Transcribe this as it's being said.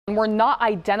We're not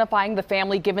identifying the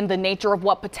family given the nature of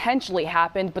what potentially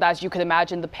happened, but as you can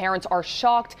imagine, the parents are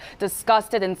shocked,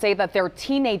 disgusted, and say that their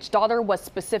teenage daughter was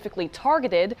specifically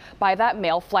targeted by that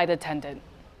male flight attendant.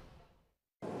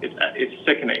 It's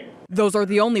sickening. Those are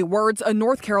the only words a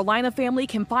North Carolina family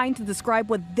can find to describe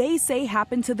what they say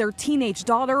happened to their teenage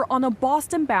daughter on a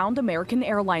Boston-bound American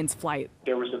Airlines flight.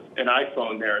 There was an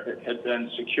iPhone there that had been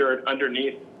secured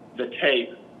underneath the tape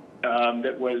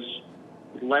that was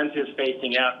lenses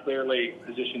facing out, clearly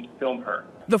positioned to film her.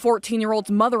 The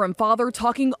 14-year-old's mother and father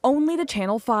talking only to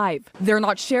Channel 5. They're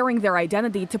not sharing their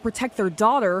identity to protect their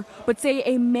daughter, but say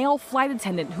a male flight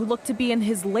attendant who looked to be in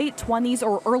his late 20s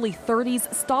or early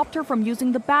 30s stopped her from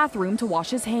using the bathroom to wash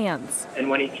his hands. And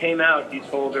when he came out, he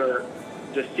told her,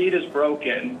 "The seat is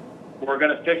broken. We're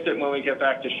going to fix it when we get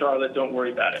back to Charlotte. Don't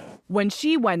worry about it." When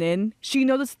she went in, she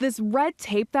noticed this red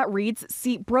tape that reads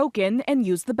 "seat broken" and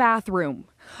used the bathroom.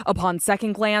 Upon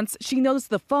second glance, she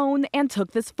noticed the phone and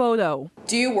took this photo.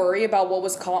 Do you worry about what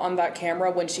was caught on that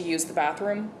camera when she used the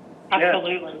bathroom?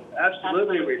 Absolutely. Yes,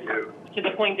 absolutely we do. To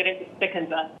the point that it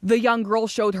sickens us. The young girl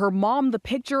showed her mom the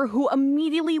picture, who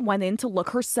immediately went in to look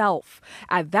herself.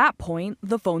 At that point,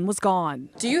 the phone was gone.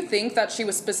 Do you think that she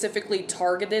was specifically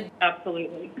targeted?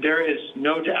 Absolutely. There is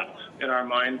no doubt in our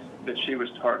minds that she was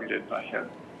targeted by him.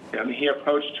 I mean, he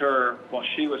approached her while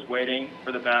she was waiting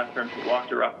for the bathroom. He walked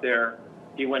her up there.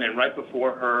 He went in right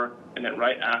before her and then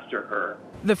right after her.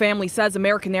 The family says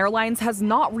American Airlines has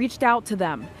not reached out to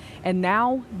them, and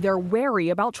now they're wary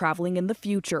about traveling in the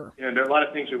future. You know, there are a lot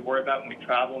of things we worry about when we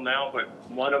travel now, but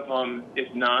one of them is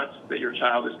not that your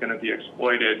child is going to be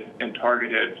exploited and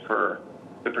targeted for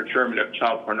the procurement of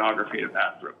child pornography in a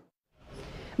bathroom.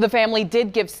 The family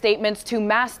did give statements to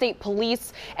Mass State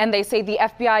Police, and they say the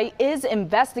FBI is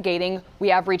investigating. We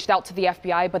have reached out to the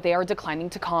FBI, but they are declining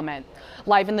to comment.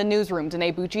 Live in the newsroom,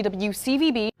 Danae Bucci,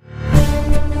 WCVB.